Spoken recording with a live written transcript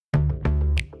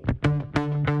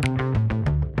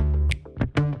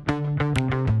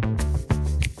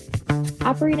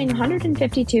Operating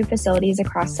 152 facilities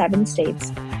across 7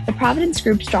 states, the Providence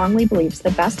Group strongly believes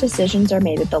the best decisions are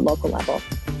made at the local level.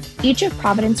 Each of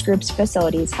Providence Group's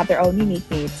facilities have their own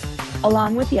unique needs,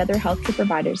 along with the other healthcare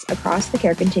providers across the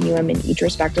care continuum in each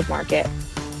respective market.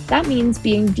 That means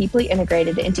being deeply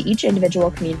integrated into each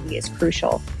individual community is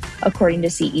crucial, according to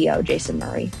CEO Jason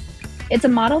Murray. It's a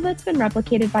model that's been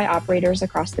replicated by operators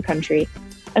across the country,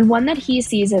 and one that he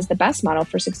sees as the best model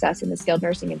for success in the skilled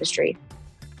nursing industry.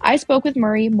 I spoke with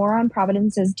Murray more on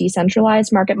Providence's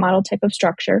decentralized market model type of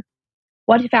structure,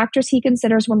 what factors he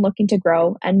considers when looking to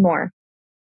grow, and more.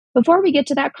 Before we get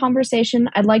to that conversation,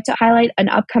 I'd like to highlight an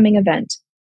upcoming event.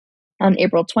 On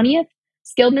April 20th,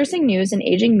 Skilled Nursing News and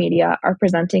Aging Media are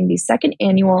presenting the second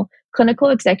annual Clinical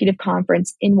Executive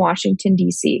Conference in Washington,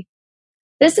 D.C.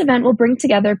 This event will bring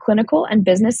together clinical and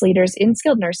business leaders in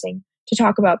skilled nursing to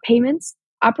talk about payments,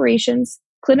 operations,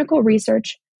 clinical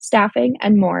research, staffing,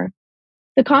 and more.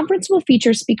 The conference will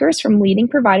feature speakers from leading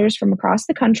providers from across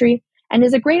the country and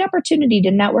is a great opportunity to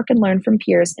network and learn from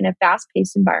peers in a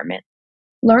fast-paced environment.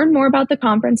 Learn more about the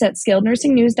conference at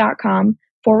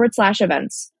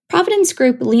skillednursingnews.com/events. Providence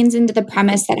Group leans into the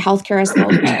premise that healthcare is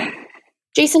local.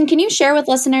 Jason, can you share with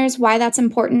listeners why that's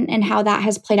important and how that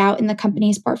has played out in the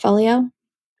company's portfolio?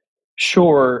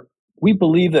 Sure. We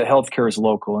believe that healthcare is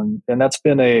local, and that's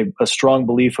been a strong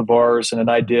belief of ours and an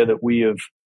idea that we have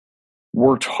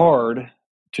worked hard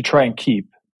to try and keep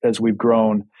as we've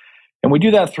grown. And we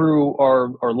do that through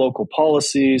our local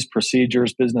policies,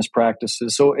 procedures, business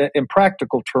practices. So in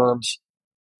practical terms,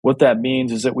 what that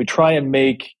means is that we try and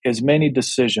make as many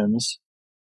decisions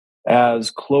as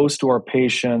close to our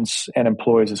patients and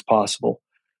employees as possible.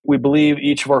 We believe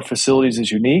each of our facilities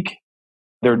is unique.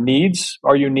 Their needs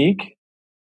are unique.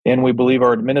 And we believe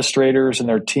our administrators and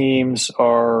their teams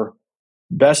are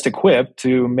best equipped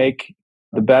to make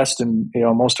the best and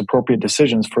most appropriate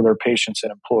decisions for their patients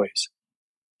and employees.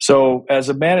 So as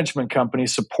a management company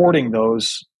supporting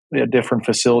those different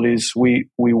facilities, we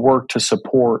work to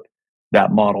support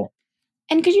that model.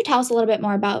 And could you tell us a little bit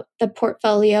more about the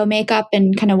portfolio makeup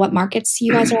and kind of what markets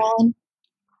you guys are all in?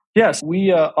 Yes,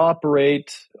 we own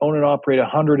and operate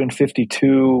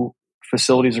 152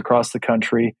 facilities across the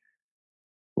country.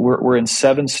 We're in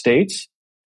 7 states,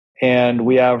 and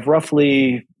we have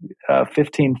roughly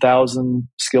 15,000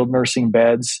 skilled nursing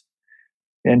beds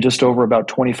and just over about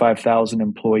 25,000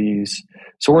 employees.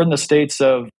 So we're in the states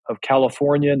of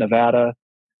California, Nevada.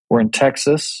 We're in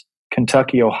Texas,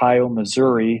 Kentucky, Ohio,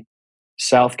 Missouri,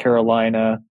 South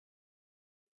Carolina,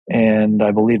 and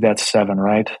I believe that's 7,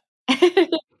 right?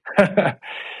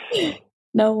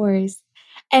 No worries.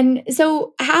 And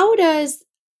so how does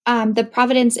the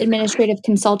Providence Administrative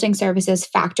Consulting Services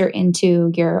factor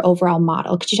into your overall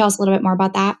model? Could you tell us a little bit more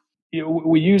about that?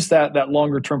 We use that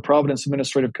longer-term Providence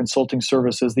Administrative Consulting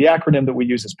Services. The acronym that we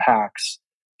use is PACS.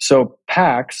 So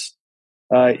PACS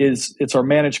it's our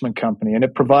management company, and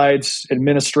it provides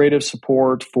administrative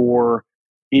support for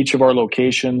each of our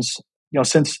locations.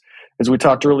 Since, as we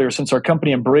talked earlier, since our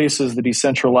company embraces the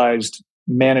decentralized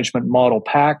management model,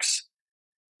 PACS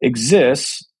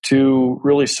exists to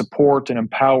really support and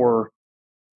empower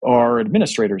our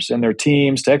administrators and their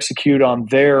teams to execute on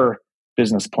their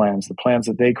business plans, the plans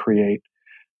that they create.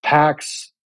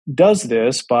 PACS does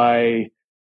this by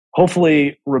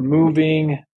hopefully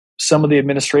removing some of the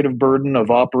administrative burden of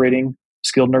operating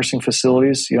skilled nursing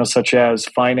facilities, such as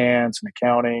finance and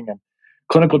accounting and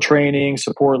clinical training,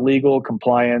 support, legal,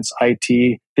 compliance,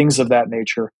 IT, things of that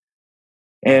nature.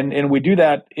 And we do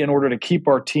that in order to keep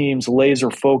our teams laser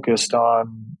focused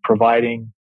on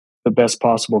providing the best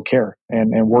possible care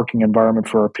and working environment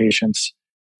for our patients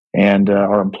and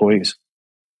our employees.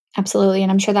 Absolutely.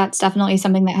 And I'm sure that's definitely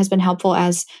something that has been helpful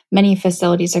as many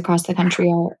facilities across the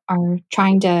country are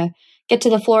trying to get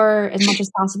to the floor as much as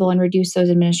possible and reduce those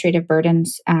administrative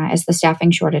burdens as the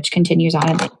staffing shortage continues on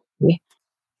in the country.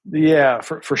 Yeah,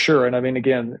 for sure. And I mean,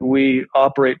 again, we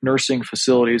operate nursing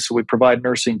facilities, so we provide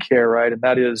nursing care, right? And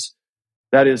that is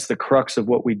the crux of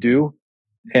what we do.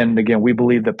 And again, we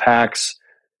believe that PACS,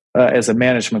 as a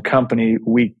management company,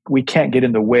 we can't get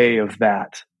in the way of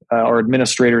that. Our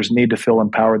administrators need to feel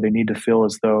empowered. They need to feel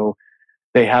as though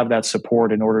they have that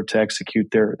support in order to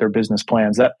execute their business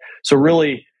plans. So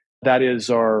really, that is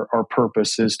our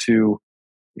purpose, is to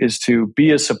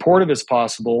be as supportive as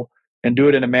possible and do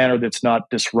it in a manner that's not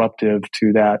disruptive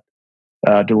to that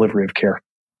delivery of care.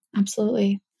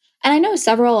 Absolutely. And I know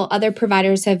several other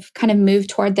providers have kind of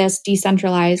moved toward this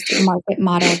decentralized market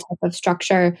model type of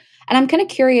structure. And I'm kind of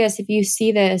curious if you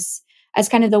see this as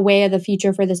kind of the way of the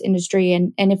future for this industry,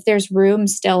 and if there's room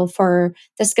still for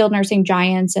the skilled nursing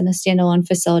giants and the standalone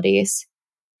facilities.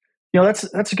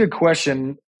 That's a good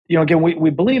question. again, we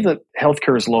believe that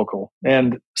healthcare is local.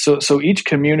 And so each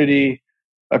community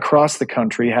across the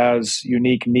country has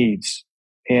unique needs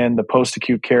in the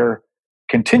post-acute care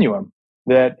continuum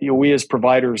that we as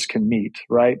providers can meet,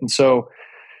 right? And so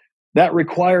that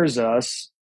requires us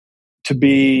to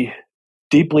be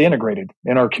deeply integrated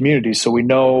in our communities so we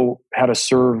know how to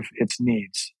serve its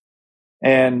needs.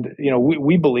 And,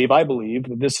 I believe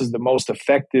that this is the most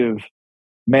effective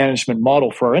management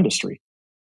model for our industry.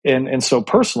 And so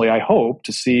personally, I hope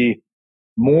to see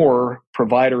more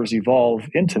providers evolve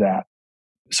into that.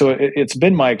 So it's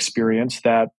been my experience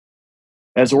that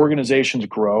as organizations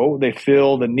grow, they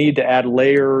feel the need to add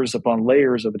layers upon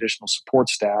layers of additional support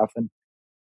staff. And,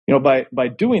 by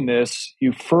doing this,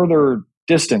 you further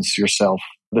distance yourself.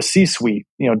 The C-suite,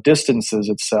 distances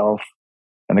itself,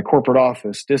 and the corporate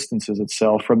office distances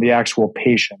itself from the actual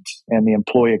patient and the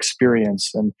employee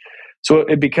experience. And so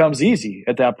it becomes easy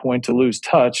at that point to lose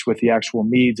touch with the actual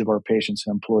needs of our patients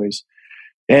and employees.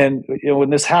 And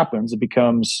when this happens, it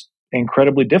becomes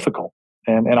incredibly difficult.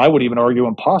 And I would even argue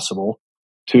impossible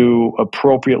to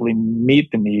appropriately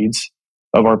meet the needs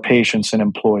of our patients and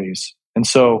employees. And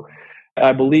so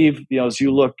I believe, as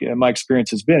you look, my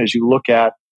experience has been, as you look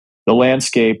at the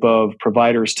landscape of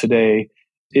providers today,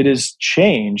 it has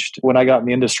changed. When I got in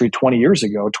the industry 22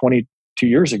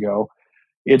 years ago,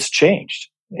 it's changed.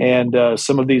 And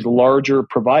some of these larger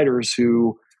providers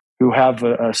who have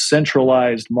a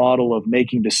centralized model of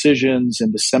making decisions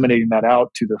and disseminating that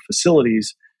out to the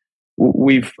facilities,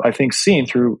 we've, I think, seen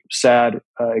through sad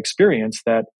experience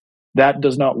that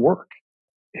does not work.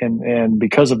 And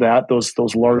because of that,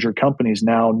 those larger companies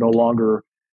now no longer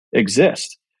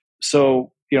exist.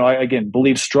 So, I again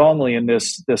believe strongly in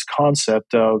this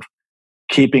concept of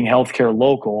keeping healthcare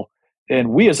local.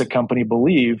 And we as a company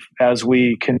believe as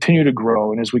we continue to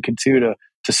grow and as we continue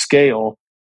to scale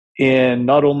in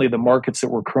not only the markets that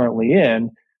we're currently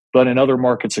in, but in other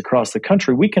markets across the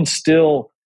country, we can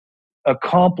still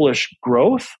accomplish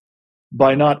growth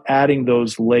by not adding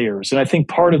those layers. And I think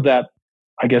part of that,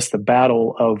 I guess, the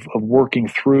battle of working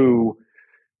through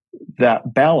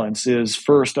that balance is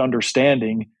first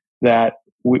understanding that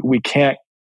we can't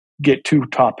get too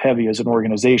top heavy as an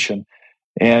organization.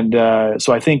 And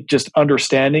so I think just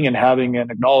understanding and having an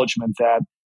acknowledgement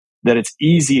that it's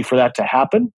easy for that to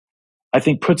happen, I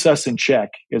think puts us in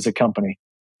check as a company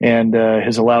and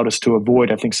has allowed us to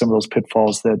avoid, I think, some of those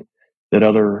pitfalls that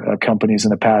other companies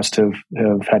in the past have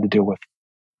had to deal with.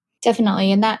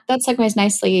 Definitely. And that segues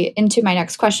nicely into my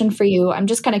next question for you. I'm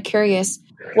just kind of curious,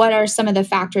 what are some of the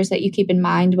factors that you keep in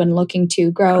mind when looking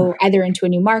to grow either into a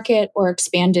new market or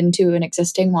expand into an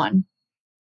existing one?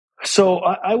 So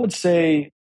I would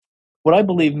say what I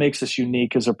believe makes us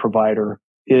unique as a provider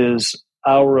is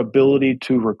our ability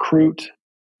to recruit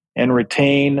and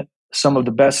retain some of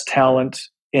the best talent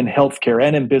in healthcare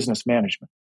and in business management.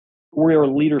 We're a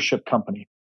leadership company.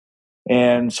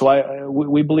 And so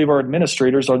we believe our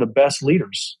administrators are the best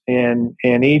leaders in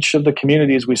each of the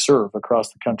communities we serve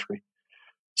across the country.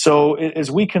 So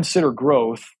as we consider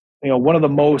growth, one of the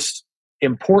most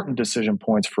important decision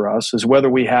points for us is whether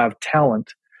we have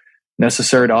talent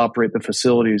necessary to operate the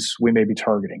facilities we may be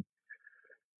targeting.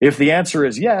 If the answer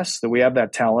is yes, that we have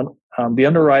that talent, the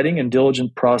underwriting and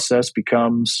diligent process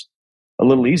becomes a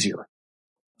little easier.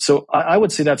 So I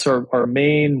would say that's our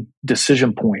main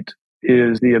decision point,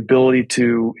 is the ability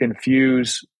to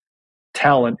infuse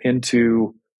talent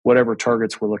into whatever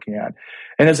targets we're looking at.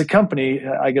 And as a company,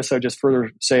 I guess I'd just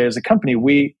further say, as a company,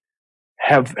 we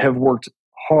have worked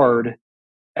hard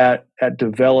at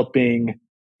developing,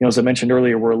 as I mentioned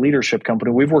earlier, we're a leadership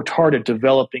company. We've worked hard at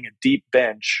developing a deep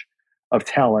bench of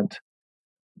talent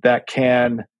that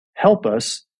can help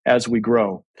us as we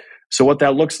grow. So what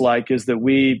that looks like is that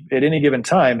we, at any given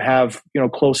time, have,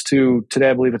 close to, today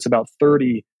I believe it's about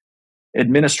 30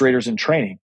 administrators in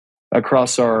training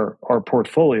across our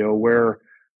portfolio, where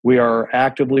we are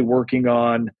actively working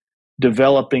on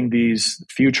developing these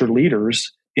future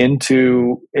leaders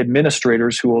into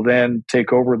administrators who will then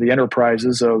take over the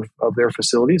enterprises of their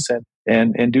facilities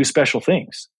and do special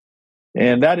things.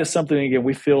 And that is something, again,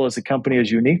 we feel as a company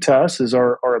is unique to us, is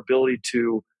our ability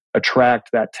to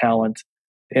attract that talent.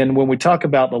 And when we talk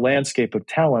about the landscape of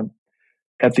talent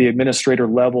at the administrator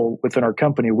level within our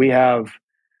company, we have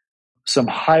some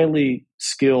highly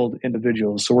skilled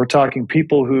individuals. So we're talking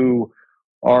people who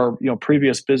are,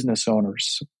 previous business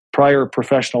owners, prior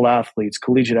professional athletes,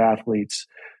 collegiate athletes,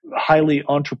 highly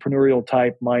entrepreneurial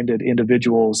type minded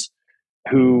individuals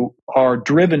who are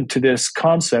driven to this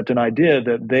concept and idea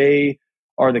that they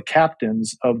are the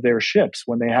captains of their ships.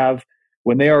 When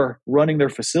they are running their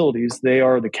facilities, they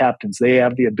are the captains. They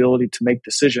have the ability to make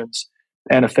decisions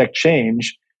and affect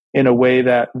change in a way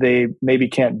that they maybe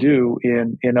can't do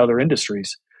in other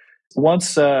industries.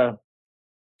 Once our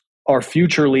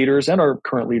future leaders and our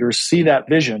current leaders see that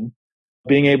vision,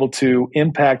 being able to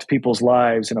impact people's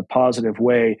lives in a positive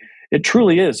way, it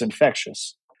truly is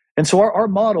infectious. And so our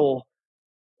model,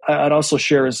 I'd also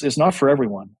share, is not for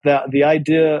everyone. The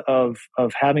idea of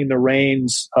having the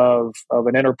reins of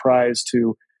an enterprise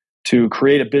to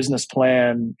create a business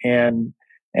plan, and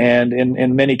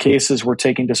in many cases we're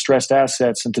taking distressed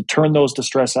assets and to turn those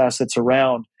distressed assets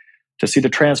around, to see the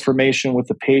transformation with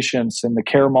the patients and the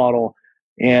care model,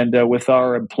 and with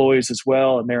our employees as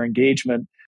well and their engagement.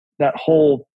 That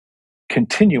whole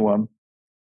continuum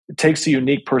takes a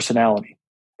unique personality,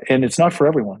 and it's not for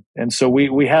everyone. And so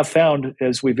we have found,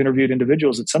 as we've interviewed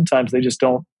individuals, that sometimes they just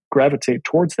don't gravitate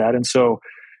towards that. And so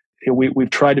we've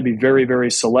tried to be very,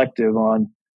 very selective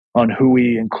on who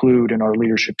we include in our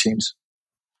leadership teams.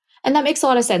 And that makes a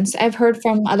lot of sense. I've heard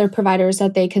from other providers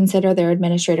that they consider their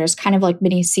administrators kind of like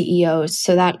mini CEOs.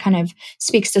 So that kind of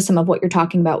speaks to some of what you're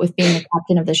talking about with being the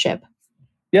captain of the ship.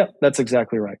 Yeah, that's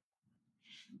exactly right.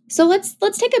 So let's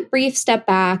take a brief step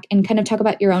back and kind of talk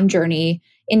about your own journey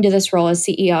into this role as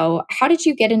CEO. How did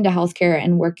you get into healthcare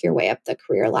and work your way up the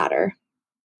career ladder?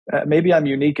 Maybe I'm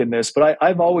unique in this, but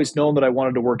I've always known that I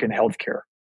wanted to work in healthcare.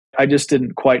 I just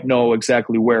didn't quite know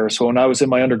exactly where. So when I was in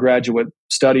my undergraduate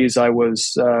studies, I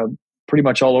was pretty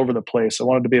much all over the place. I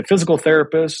wanted to be a physical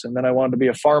therapist, and then I wanted to be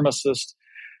a pharmacist,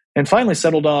 and finally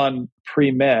settled on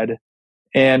pre-med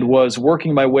and was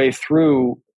working my way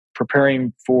through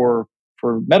preparing for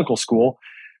medical school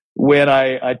when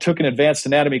I took an advanced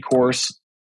anatomy course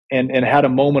and had a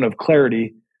moment of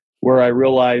clarity where I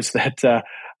realized that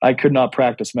I could not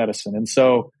practice medicine. And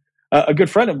so a good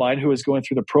friend of mine who was going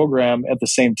through the program at the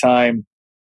same time,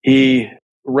 he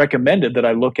recommended that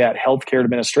I look at healthcare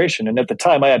administration. And at the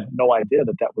time, I had no idea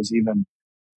that was even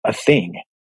a thing,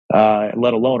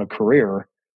 let alone a career.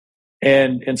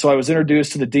 And so I was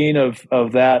introduced to the dean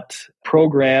of that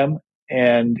program,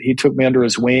 and he took me under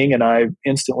his wing, and I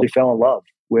instantly fell in love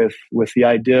with the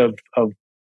idea of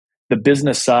the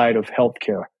business side of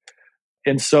healthcare.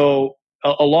 And so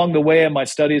along the way in my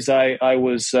studies, I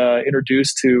was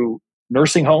introduced to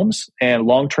nursing homes and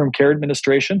long-term care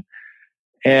administration,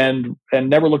 and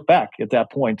never looked back at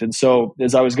that point. And so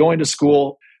as I was going to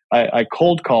school, I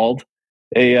cold called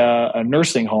a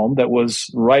nursing home that was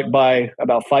right by,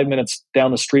 about 5 minutes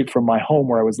down the street from my home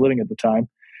where I was living at the time.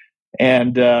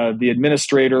 And the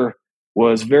administrator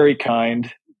was very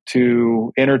kind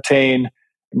to entertain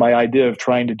my idea of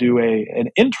trying to do an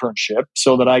internship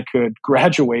so that I could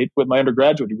graduate with my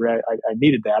undergraduate degree. I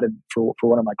needed that for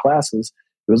one of my classes.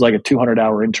 It was like a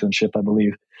 200-hour internship, I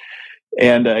believe.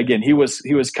 And again, he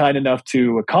was kind enough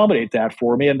to accommodate that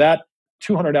for me. And that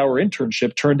 200-hour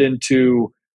internship turned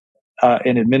into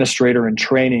an administrator and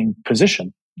training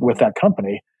position with that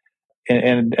company.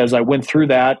 And as I went through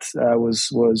that, I was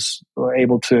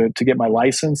able to get my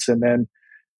license, and then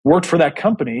worked for that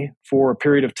company for a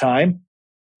period of time,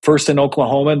 first in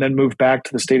Oklahoma, and then moved back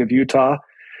to the state of Utah,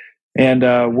 and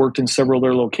worked in several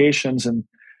other locations. And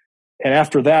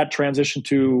after that, transitioned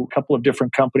to a couple of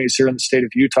different companies here in the state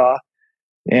of Utah,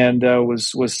 and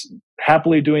was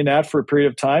happily doing that for a period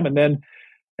of time. And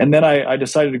then I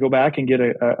decided to go back and get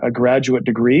a graduate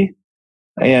degree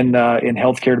in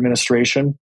healthcare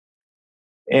administration.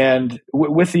 And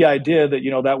with the idea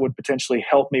that, that would potentially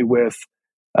help me with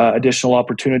additional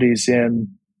opportunities in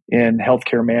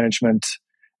healthcare management,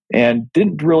 and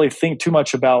didn't really think too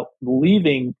much about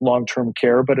leaving long-term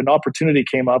care, but an opportunity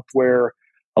came up where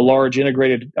a large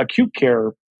integrated acute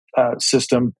care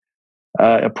system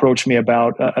approached me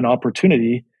about an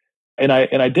opportunity, and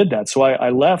I did that. So I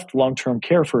left long-term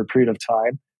care for a period of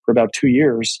time, for about 2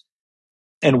 years,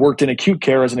 and worked in acute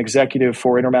care as an executive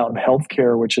for Intermountain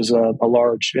Healthcare, which is a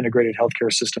large integrated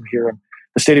healthcare system here in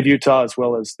the state of Utah, as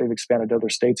well as they've expanded to other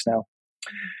states now.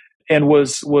 And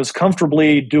was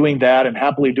comfortably doing that and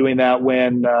happily doing that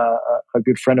when a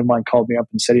good friend of mine called me up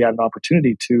and said he had an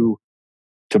opportunity to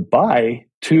buy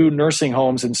 2 nursing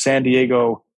homes in San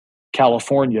Diego,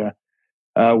 California,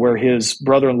 where his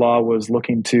brother-in-law was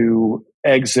looking to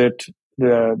exit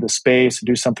the space and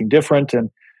do something different,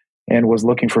 and was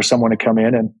looking for someone to come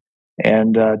in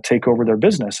and take over their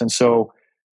business. And so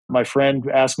my friend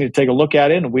asked me to take a look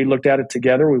at it, and we looked at it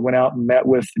together. We went out and met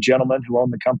with the gentleman who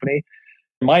owned the company.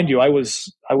 Mind you, I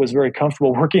was very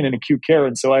comfortable working in acute care,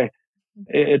 and so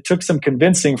it took some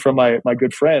convincing from my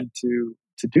good friend to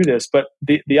do this. But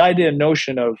the idea and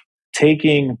notion of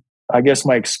taking, I guess,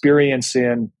 my experience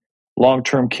in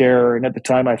long-term care, and at the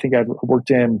time I think I'd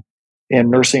worked in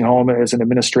nursing home as an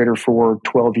administrator for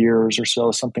 12 years or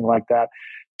so, something like that,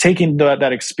 taking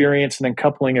that experience and then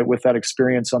coupling it with that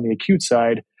experience on the acute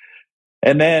side,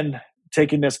 and then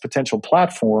taking this potential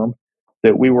platform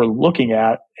that we were looking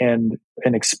at and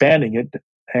expanding it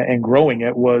and growing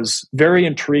it was very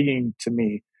intriguing to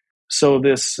me. So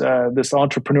this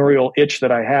entrepreneurial itch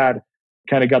that I had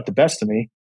kind of got the best of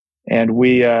me, and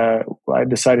I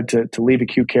decided to leave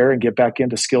acute care and get back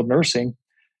into skilled nursing.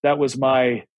 That was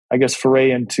my, I guess, foray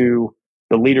into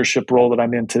the leadership role that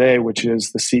I'm in today, which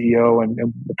is the CEO and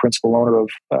the principal owner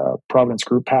of Providence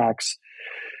Group PACS.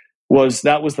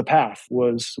 That was the path,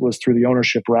 was through the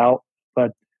ownership route.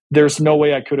 But there's no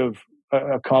way I could have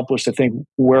accomplished, I think,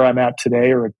 where I'm at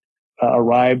today or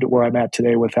arrived at where I'm at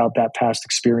today without that past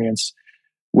experience,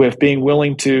 with being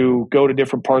willing to go to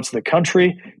different parts of the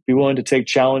country, be willing to take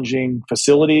challenging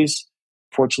facilities.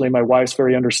 Fortunately, my wife's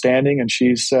very understanding, and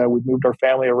we've moved our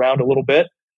family around a little bit.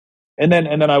 And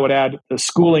then I would add the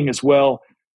schooling as well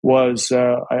was,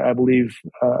 I believe,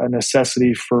 a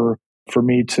necessity for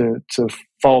me to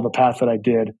follow the path that I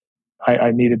did.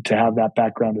 I needed to have that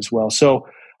background as well. So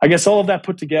I guess all of that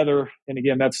put together, and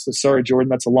again, sorry, Jordan,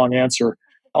 that's a long answer.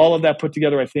 All of that put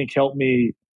together, I think, helped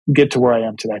me get to where I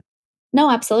am today. No,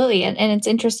 absolutely. And it's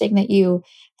interesting that you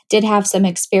did have some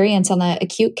experience on the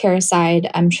acute care side.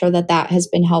 I'm sure that has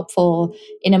been helpful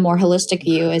in a more holistic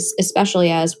view,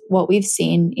 especially as what we've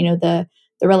seen, the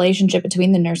relationship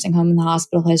between the nursing home and the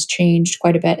hospital has changed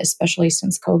quite a bit, especially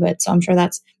since COVID. So I'm sure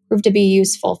that's proved to be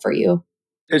useful for you.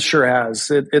 It sure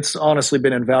has. It's honestly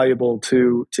been invaluable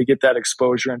to get that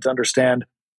exposure and to understand,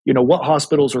 what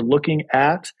hospitals are looking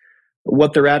at,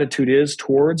 what their attitude is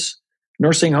towards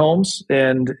nursing homes,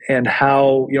 and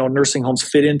how nursing homes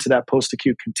fit into that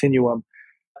post-acute continuum.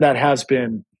 That has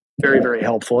been very, very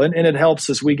helpful, and it helps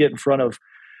as we get in front of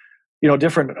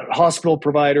different hospital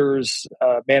providers,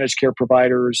 managed care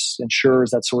providers,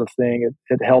 insurers, that sort of thing.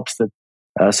 It helps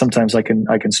that sometimes I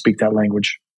can speak that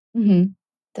language. Mm-hmm.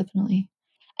 Definitely.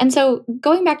 And so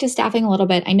going back to staffing a little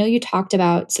bit, I know you talked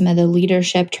about some of the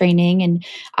leadership training and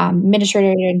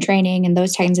administrator training and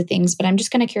those kinds of things, but I'm just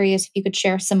kind of curious if you could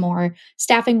share some more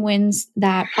staffing wins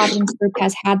that Providence Group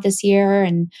has had this year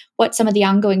and what some of the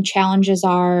ongoing challenges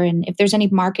are, and if there's any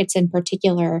markets in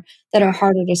particular that are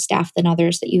harder to staff than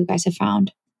others that you guys have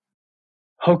found.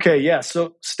 Okay, yeah.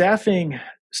 So staffing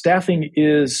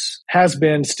has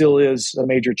been, still is a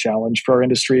major challenge for our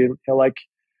industry. Like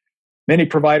many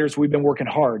providers, we've been working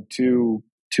hard to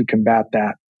combat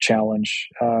that challenge.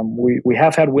 We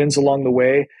have had wins along the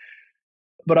way,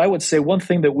 but I would say one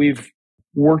thing that we've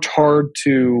worked hard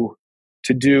to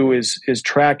do is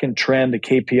track and trend the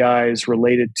KPIs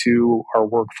related to our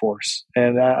workforce.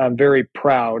 And I'm very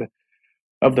proud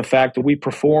of the fact that we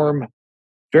perform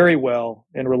very well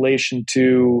in relation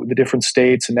to the different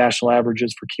states and national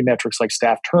averages for key metrics like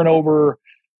staff turnover,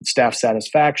 staff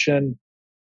satisfaction.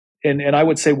 And I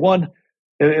would say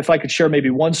if I could share maybe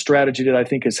one strategy that I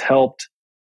think has helped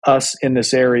us in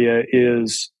this area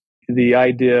is the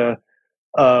idea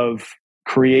of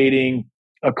creating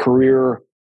a career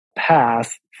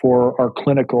path for our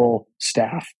clinical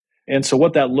staff. And so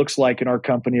what that looks like in our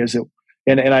company is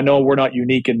and I know we're not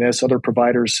unique in this, other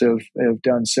providers have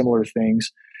done similar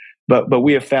things, but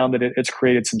we have found that it's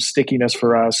created some stickiness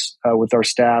for us with our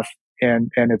staff,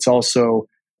 and it's also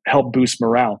helped boost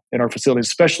morale in our facilities,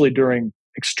 especially during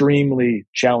extremely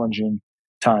challenging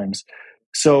times.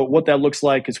 So what that looks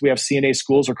like is we have CNA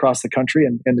schools across the country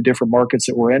and the different markets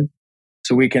that we're in.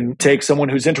 So we can take someone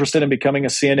who's interested in becoming a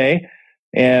CNA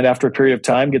and after a period of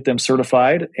time get them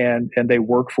certified, and they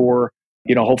work for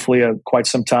hopefully quite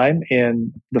some time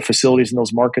in the facilities in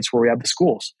those markets where we have the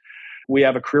schools. We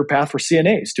have a career path for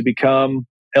CNAs to become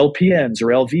LPNs or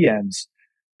LVNs.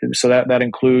 So that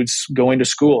includes going to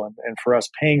school and for us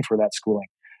paying for that schooling.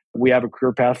 We have a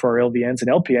career path for our LVNs and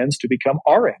LPNs to become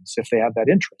RNs if they have that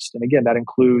interest. And again, that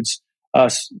includes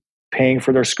us paying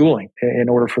for their schooling in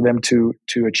order for them to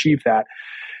achieve that.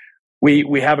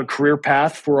 We have a career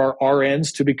path for our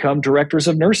RNs to become directors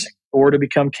of nursing or to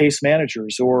become case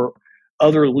managers or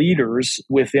other leaders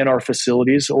within our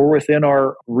facilities or within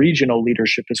our regional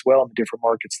leadership as well in the different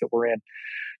markets that we're in.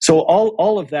 So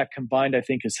all of that combined, I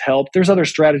think, has helped. There's other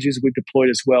strategies we've deployed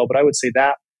as well, but I would say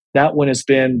that one has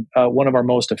been one of our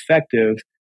most effective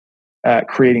at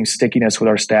creating stickiness with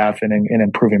our staff and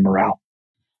improving morale.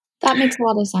 That makes a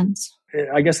lot of sense.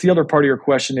 I guess the other part of your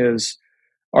question is,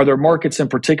 are there markets in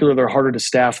particular that are harder to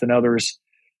staff than others?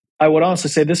 I would honestly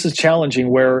say this is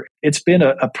challenging, where it's been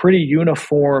a pretty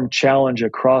uniform challenge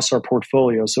across our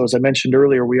portfolio. So as I mentioned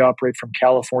earlier, we operate from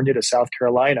California to South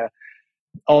Carolina.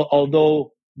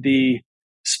 Although the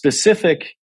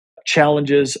specific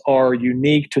challenges are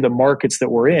unique to the markets that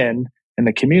we're in and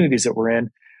the communities that we're in,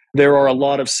 there are a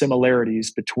lot of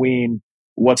similarities between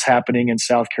what's happening in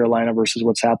South Carolina versus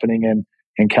what's happening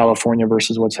in California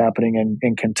versus what's happening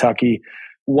in Kentucky.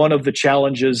 One of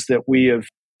the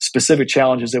specific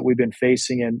challenges that we've been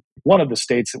facing in one of the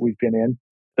states that we've been in,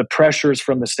 the pressures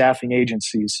from the staffing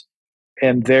agencies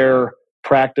and their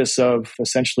practice of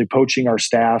essentially poaching our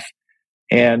staff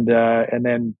and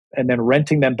then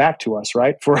renting them back to us,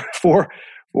 right? For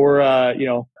a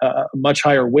much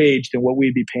higher wage than what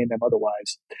we'd be paying them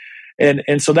otherwise.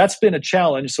 And so that's been a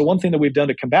challenge. So one thing that we've done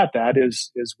to combat that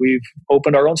is we've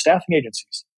opened our own staffing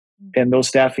agencies, and those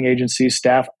staffing agencies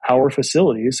staff our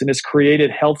facilities, and it's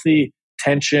created healthy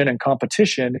tension and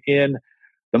competition in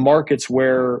the markets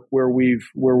where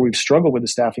we've struggled with the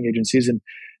staffing agencies,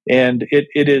 and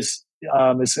it is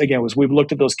as we've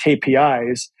looked at those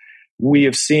KPIs, we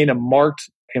have seen a marked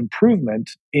improvement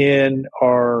in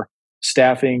our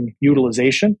staffing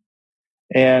utilization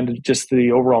and just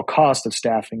the overall cost of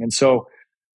staffing. And so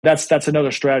that's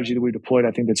another strategy that we deployed,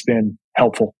 I think, that's been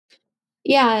helpful.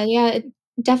 Yeah, it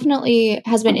definitely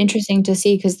has been interesting to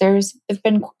see, because there've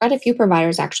been quite a few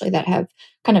providers actually that have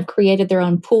kind of created their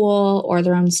own pool or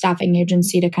their own staffing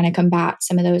agency to kind of combat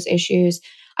some of those issues.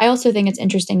 I also think it's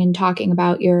interesting in talking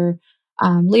about your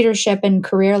leadership and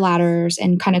career ladders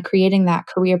and kind of creating that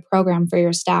career program for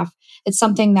your staff. It's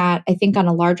something that I think on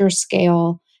a larger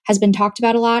scale has been talked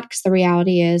about a lot, because the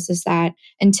reality is that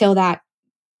until that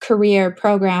career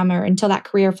program or until that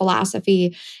career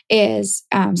philosophy is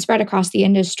spread across the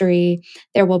industry,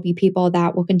 there will be people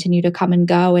that will continue to come and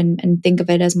go and think of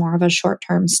it as more of a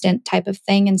short-term stint type of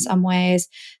thing in some ways.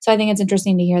 So I think it's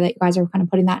interesting to hear that you guys are kind of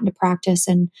putting that into practice,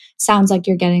 and sounds like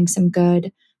you're getting some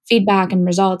good feedback and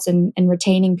results and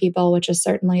retaining people, which is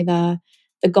certainly the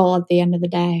goal at the end of the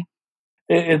day.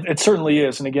 It certainly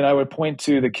is. And again, I would point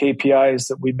to the KPIs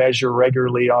that we measure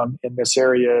regularly in this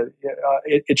area.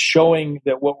 It's showing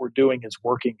that what we're doing is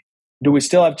working. Do we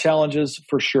still have challenges?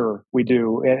 For sure, we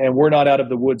do. And we're not out of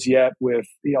the woods yet with,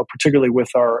 particularly with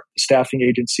our staffing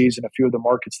agencies and a few of the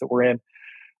markets that we're in.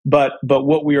 But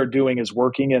what we are doing is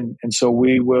working. And so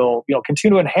we will,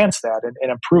 continue to enhance that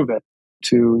and improve it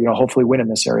to, hopefully win in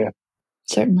this area.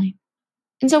 Certainly.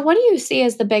 And so what do you see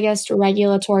as the biggest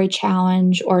regulatory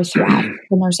challenge or threat in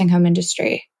the nursing home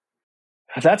industry?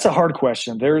 That's a hard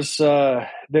question. There's a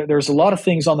lot of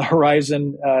things on the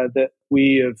horizon that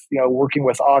we have, working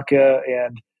with AHCA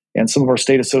and some of our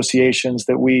state associations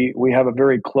that we have a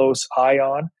very close eye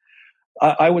on.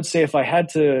 I would say if I had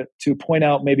to point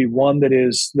out maybe one that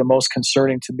is the most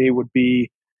concerning to me would be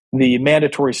the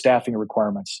mandatory staffing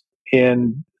requirements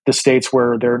in the states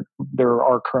where there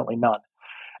are currently none.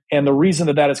 And the reason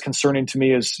that is concerning to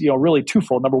me is, really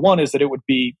twofold. Number one is that it would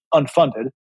be unfunded,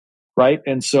 right?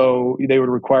 And so they would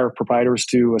require providers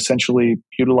to essentially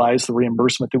utilize the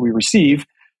reimbursement that we receive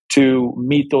to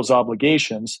meet those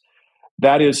obligations.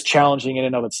 That is challenging in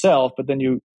and of itself. But then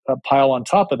you pile on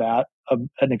top of that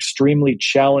an extremely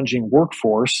challenging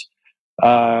workforce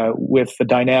with the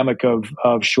dynamic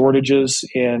of shortages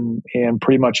in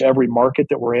pretty much every market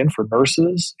that we're in for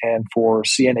nurses and for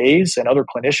CNAs and other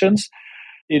clinicians.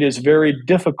 It is very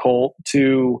difficult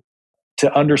to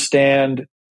understand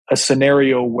a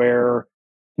scenario where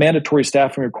mandatory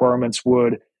staffing requirements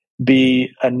would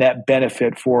be a net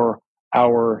benefit for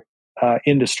our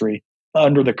industry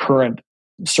under the current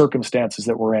circumstances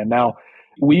that we're in. Now,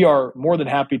 we are more than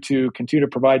happy to continue to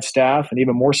provide staff and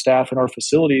even more staff in our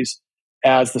facilities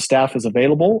as the staff is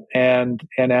available and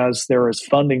as there is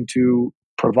funding to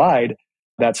provide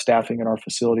that staffing in our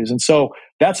facilities. And so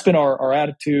that's been our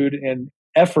attitude and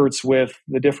efforts with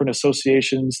the different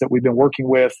associations that we've been working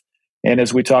with. And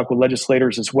as we talk with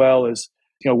legislators as well, is,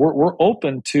 we're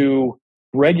open to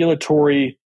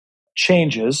regulatory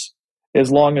changes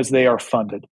as long as they are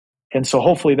funded. And so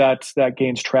hopefully that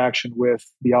gains traction with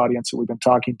the audience that we've been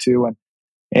talking to,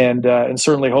 and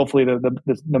certainly hopefully the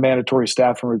mandatory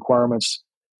staffing requirements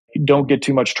don't get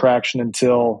too much traction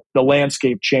until the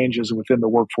landscape changes within the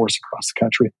workforce across the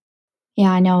country.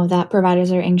 Yeah, I know that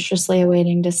providers are anxiously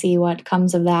awaiting to see what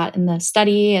comes of that in the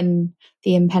study and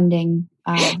the impending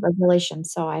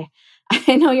regulations. So I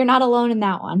know you're not alone in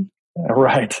that one.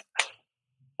 Right.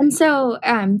 And so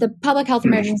the public health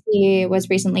emergency was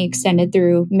recently extended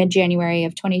through mid-January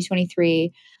of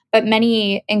 2023, but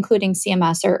many, including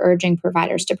CMS, are urging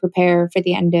providers to prepare for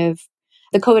the end of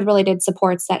the COVID-related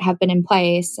supports that have been in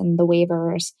place and the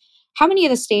waivers. How many of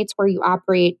the states where you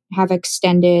operate have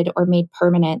extended or made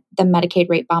permanent the Medicaid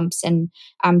rate bumps? And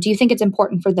do you think it's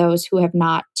important for those who have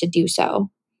not to do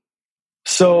so?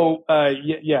 So,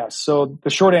 yes. So the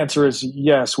short answer is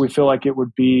yes, we feel like it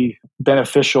would be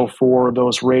beneficial for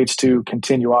those rates to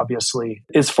continue, obviously.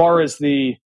 As far as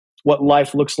the what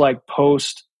life looks like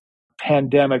post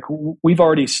pandemic, we've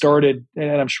already started,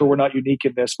 and I'm sure we're not unique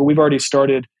in this, but we've already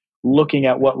started looking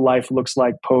at what life looks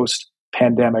like post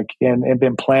pandemic and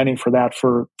been planning for that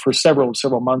for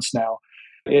several months now.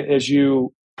 As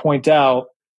you point out,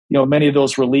 many of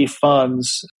those relief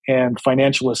funds and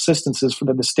financial assistances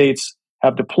that the states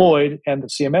have deployed and the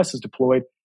CMS has deployed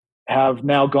have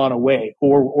now gone away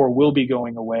or will be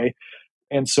going away.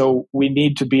 And so we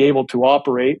need to be able to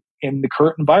operate in the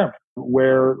current environment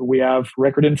where we have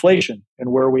record inflation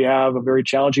and where we have a very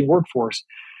challenging workforce.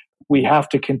 We have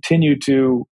to continue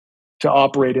to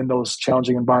operate in those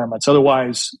challenging environments.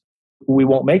 Otherwise, we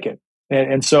won't make it.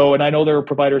 And I know there are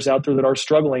providers out there that are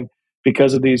struggling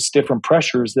because of these different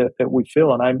pressures that we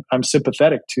feel. And I'm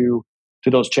sympathetic to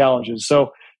those challenges.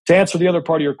 So to answer the other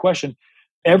part of your question,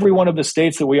 every one of the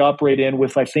states that we operate in,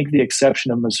 with I think the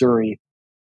exception of Missouri,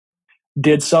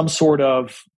 did some sort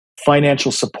of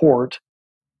financial support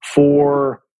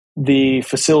for the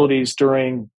facilities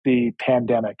during the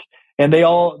pandemic. And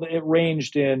it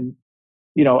ranged in,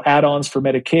 add-ons for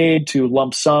Medicaid to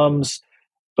lump sums,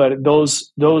 but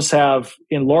those have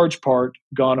in large part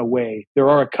gone away. There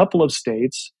are a couple of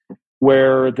states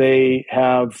where they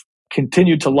have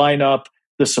continued to line up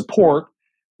the support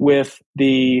with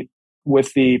the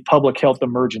public health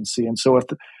emergency. And so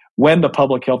when the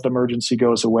public health emergency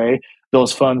goes away,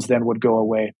 those funds then would go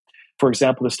away. For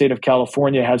example, the state of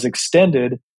California has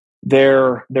extended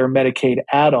their Medicaid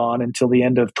add-on until the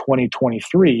end of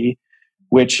 2023,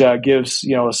 which gives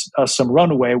us some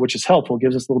runway, which is helpful.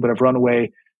 Gives us a little bit of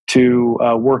runway to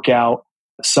work out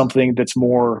something that's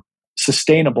more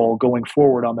sustainable going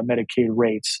forward on the Medicaid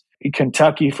rates. In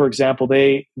Kentucky, for example,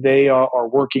 they are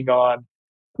working on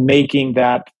making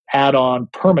that add-on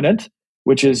permanent,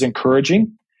 which is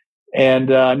encouraging.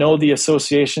 And I know the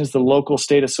associations, the local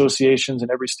state associations in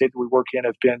every state that we work in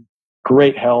have been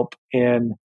great help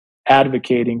in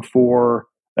advocating for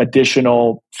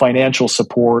additional financial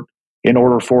support in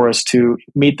order for us to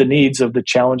meet the needs of the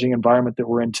challenging environment that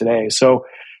we're in today. So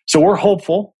we're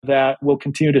hopeful that we'll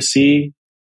continue to see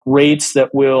rates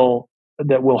that will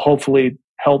hopefully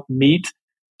help meet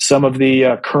some of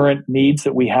the current needs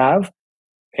that we have,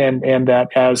 and that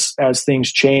as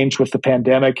things change with the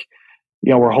pandemic,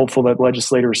 we're hopeful that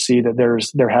legislators see that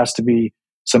there has to be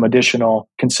some additional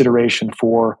consideration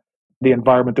for the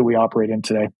environment that we operate in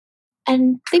today.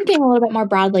 And thinking a little bit more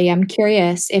broadly, I'm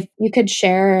curious if you could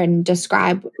share and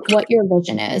describe what your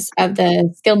vision is of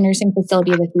the skilled nursing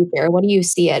facility of the future. What do you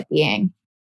see it being?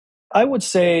 I would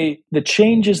say the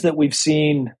changes that we've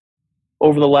seen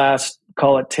over the last,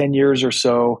 call it 10 years or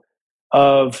so,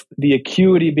 of the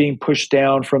acuity being pushed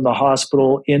down from the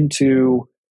hospital into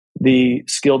the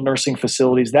skilled nursing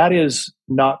facilities, that is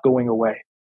not going away.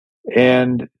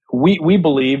 And we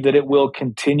believe that it will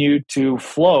continue to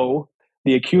flow,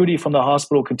 the acuity from the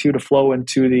hospital continue to flow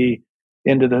into the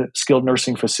skilled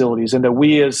nursing facilities, and that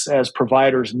we as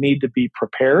providers need to be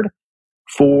prepared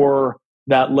for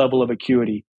that level of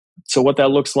acuity. So what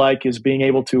that looks like is being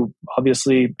able to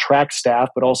obviously track staff,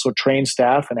 but also train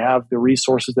staff and have the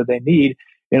resources that they need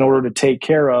in order to take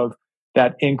care of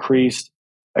that increased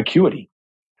acuity.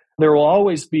 There will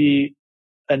always be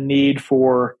a need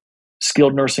for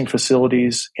skilled nursing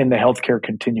facilities in the healthcare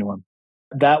continuum.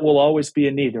 That will always be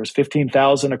a need. There's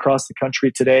 15,000 across the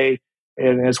country today.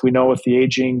 And as we know, with the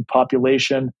aging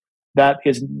population, that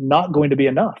is not going to be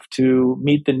enough to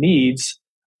meet the needs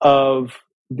of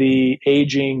the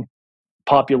aging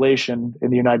population in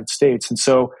the United States. And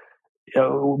so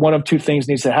one of two things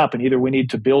needs to happen. Either we need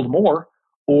to build more,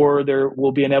 or there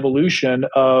will be an evolution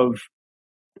of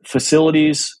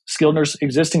facilities,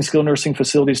 existing skilled nursing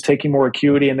facilities taking more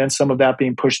acuity, and then some of that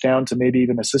being pushed down to maybe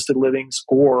even assisted livings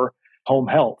or home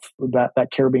health,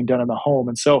 that care being done in the home.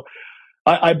 And so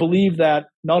I believe that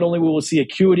not only will we see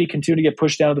acuity continue to get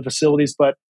pushed down to the facilities,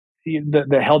 but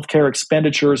the healthcare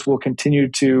expenditures will continue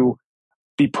to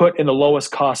be put in the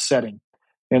lowest cost setting.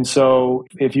 And so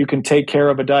if you can take care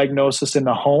of a diagnosis in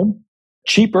the home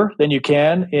cheaper than you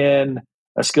can in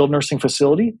a skilled nursing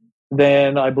facility,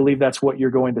 then I believe that's what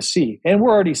you're going to see. And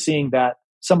we're already seeing that,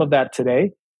 some of that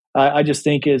today. I just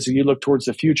think as you look towards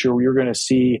the future, you're going to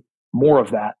see more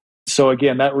of that. So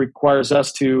again, that requires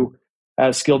us to,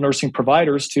 as skilled nursing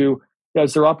providers,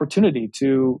 as their opportunity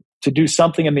to do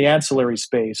something in the ancillary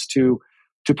space, to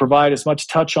provide as much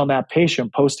touch on that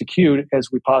patient post-acute as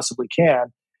we possibly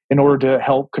can in order to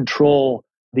help control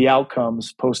the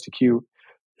outcomes post-acute.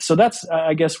 So that's,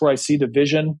 I guess, where I see the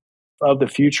vision of the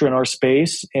future in our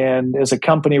space. And as a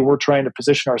company, we're trying to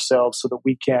position ourselves so that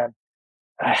we can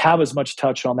have as much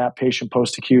touch on that patient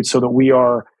post-acute so that we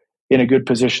are in a good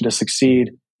position to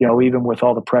succeed, even with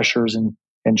all the pressures and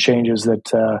and changes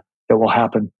that will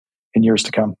happen in years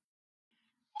to come.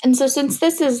 And so since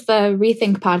this is the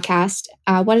Rethink podcast,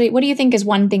 what do you think is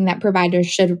one thing that providers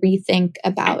should rethink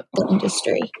about the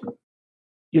industry?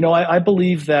 I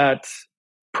believe that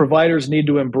providers need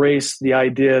to embrace the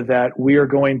idea that we are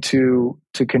going to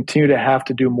continue to have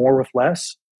to do more with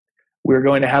less. We're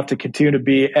going to have to continue to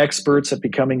be experts at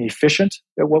becoming efficient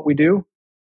at what we do.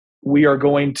 We are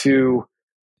going to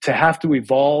have to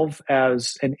evolve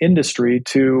as an industry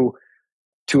to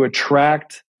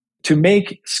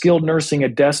make skilled nursing a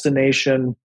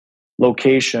destination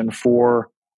location for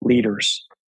leaders.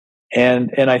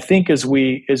 And I think as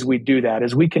we do that,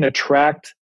 as we can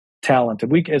attract talent,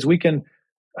 as we can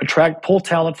pull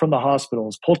talent from the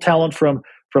hospitals, pull talent from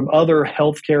other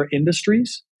healthcare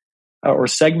industries or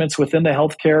segments within the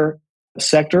healthcare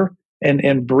sector,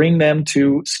 and bring them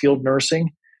to skilled nursing.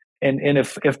 And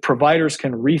if providers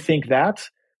can rethink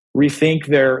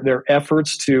their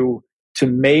efforts to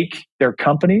make their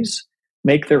companies,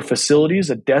 make their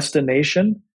facilities a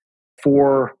destination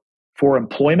for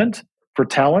employment, for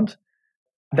talent,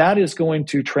 that is going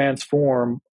to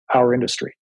transform our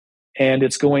industry. And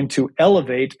it's going to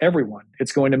elevate everyone.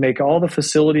 It's going to make all the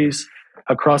facilities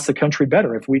across the country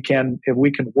better if we can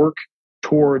work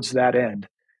towards that end.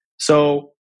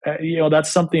 So,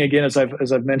 that's something, again, as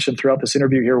I've mentioned throughout this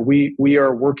interview here, we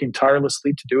are working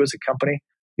tirelessly to do as a company.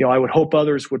 I would hope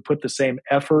others would put the same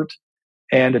effort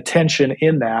and attention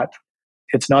in that.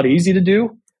 It's not easy to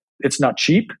do. It's not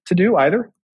cheap to do either,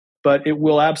 but it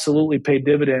will absolutely pay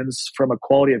dividends from a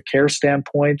quality of care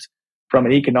standpoint, from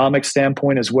an economic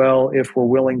standpoint as well, if we're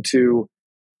willing to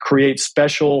create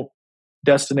special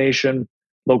destination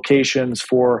locations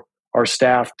for our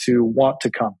staff to want to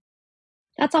come.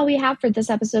 That's all we have for this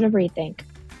episode of Rethink.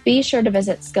 Be sure to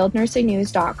visit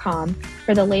skillednursingnews.com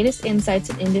for the latest insights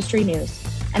and industry news,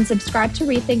 and subscribe to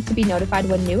Rethink to be notified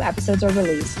when new episodes are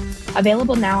released.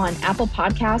 Available now on Apple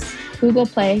Podcasts, Google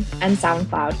Play, and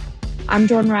SoundCloud. I'm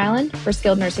Jordan Ryland for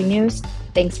Skilled Nursing News.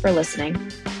 Thanks for listening.